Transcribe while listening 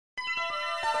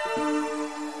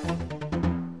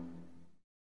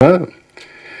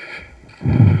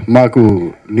మాకు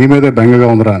నీ మీదే బెంగగా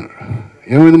ఉందిరా అని.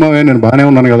 ఏమైంది మావయ్య, నేను బాగానే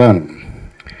ఉన్నాను కదా అని.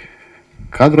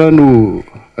 కాదురా, నువ్వు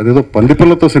అదేదో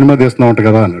పందిపిల్లతో సినిమా తీస్తున్నావు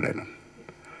కదా అన్నాడు ఆయన.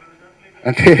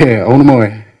 అంటే అవును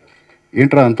మావయ్య,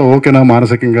 ఏంట్రా అంతా ఓకేనా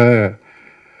మానసికంగా,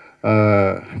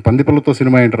 పందిపిల్లతో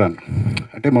సినిమా ఏంట్రా అని.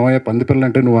 అంటే మావయ్య, పందిపిల్ల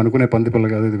అంటే నువ్వు అనుకునే పందిపిల్ల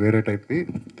కాదు, ఇది వేరే టైప్ది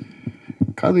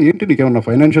కాదు. ఏంటి నీకేమన్నా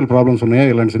ఫైనాన్షియల్ ప్రాబ్లమ్స్ ఉన్నాయా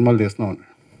ఇలాంటి సినిమాలు తీస్తున్నావు అని.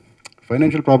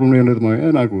 ఫైనాన్షియల్ ప్రాబ్లం ఏం లేదు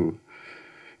మావయ్య, నాకు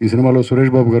ఈ సినిమాలో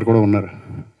సురేష్ బాబు గారు కూడా ఉన్నారు,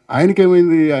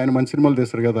 ఆయనకేమైంది, ఆయన మంచి సినిమాలు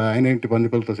తీస్తారు కదా, ఆయన ఏంటి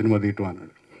పందిపిల్లతో సినిమా తీయటం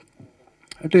అన్నాడు.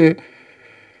 అంటే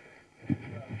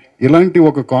ఇలాంటి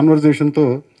ఒక కాన్వర్జేషన్తో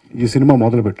ఈ సినిమా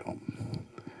మొదలుపెట్టాం.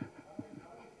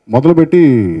 మొదలుపెట్టి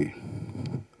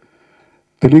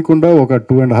తెలియకుండా ఒక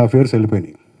 2.5 years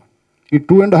వెళ్ళిపోయినాయి. ఈ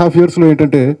 2.5 yearsలో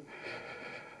ఏంటంటే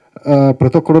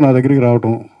ప్రతి ఒక్కడు నా దగ్గరికి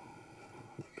రావటం,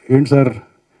 ఏంటి సార్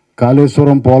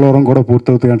కాళేశ్వరం పోలవరం కూడా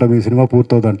పూర్తవుతాయంట, మీ సినిమా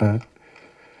పూర్తవుతుందంట,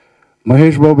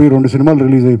 మహేష్ బాబు ఈ 2 సినిమాలు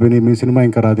రిలీజ్ అయిపోయినాయి, మీ సినిమా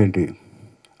ఇంకా రాదేంటి,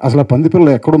 అసలు ఆ పందిపిల్ల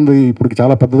ఎక్కడుంది, ఇప్పుడు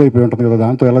చాలా పెద్దదైపోయి ఉంటుంది కదా,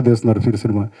 దాంతో ఎలా తీస్తున్నారు మీరు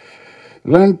సినిమా,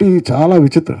 ఇలాంటి చాలా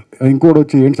విచిత్ర. ఇంకోటి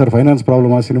వచ్చి ఏంటి సార్ ఫైనాన్స్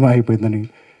ప్రాబ్లమ్, ఆ సినిమా అయిపోయిందని.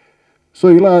 సో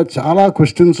ఇలా చాలా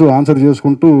క్వశ్చన్స్ ఆన్సర్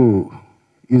చేసుకుంటూ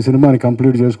ఈ సినిమాని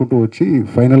కంప్లీట్ చేసుకుంటూ వచ్చి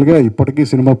ఫైనల్గా ఇప్పటికీ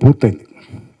సినిమా పూర్తయింది.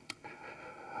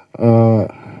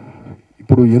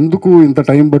 ఇప్పుడు ఎందుకు ఇంత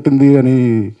టైం పట్టింది అని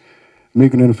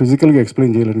మీకు నేను ఫిజికల్గా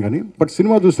ఎక్స్ప్లెయిన్ చేయలేను, కానీ బట్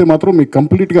సినిమా చూస్తే మాత్రం మీకు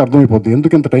కంప్లీట్గా అర్థమైపోద్ది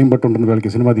ఎందుకు ఇంత టైం పట్టి ఉంటుంది వాళ్ళకి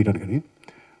సినిమా తీయడానికి అని.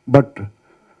 బట్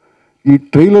ఈ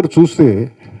ట్రైలర్ చూస్తే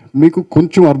మీకు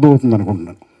కొంచెం అర్థమవుతుంది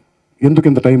అనుకుంటున్నాను ఎందుకు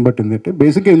ఇంత టైం పట్టింది అంటే.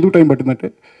 బేసిక్గా ఎందుకు టైం పట్టిందంటే,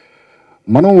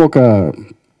 మనం ఒక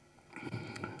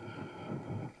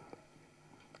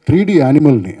 3D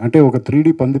యానిమల్ని, అంటే ఒక 3D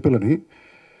పందిపిల్లని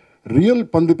రియల్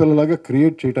పందిపిల్లలాగా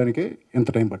క్రియేట్ చేయడానికే ఎంత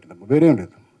టైం పట్టిందమ్మా, వేరేం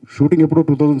లేదు. షూటింగ్ ఎప్పుడో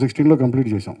 2016లో కంప్లీట్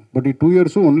చేసాం, బట్ ఈ 2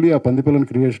 years ఓన్లీ ఆ పందిపిల్లని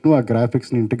క్రియేషన్, ఆ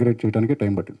గ్రాఫిక్స్ని ఇంటిగ్రేట్ చేయడానికే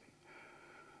టైం పట్టింది.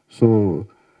 సో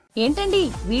ఏంటండి,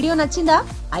 వీడియో నచ్చిందా?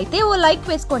 అయితే ఓ లైక్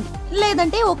వేసుకోండి,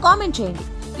 లేదంటే ఓ కామెంట్ చేయండి.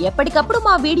 ఎప్పటికప్పుడు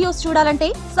మా వీడియోస్ చూడాలంటే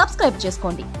సబ్స్క్రైబ్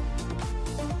చేసుకోండి.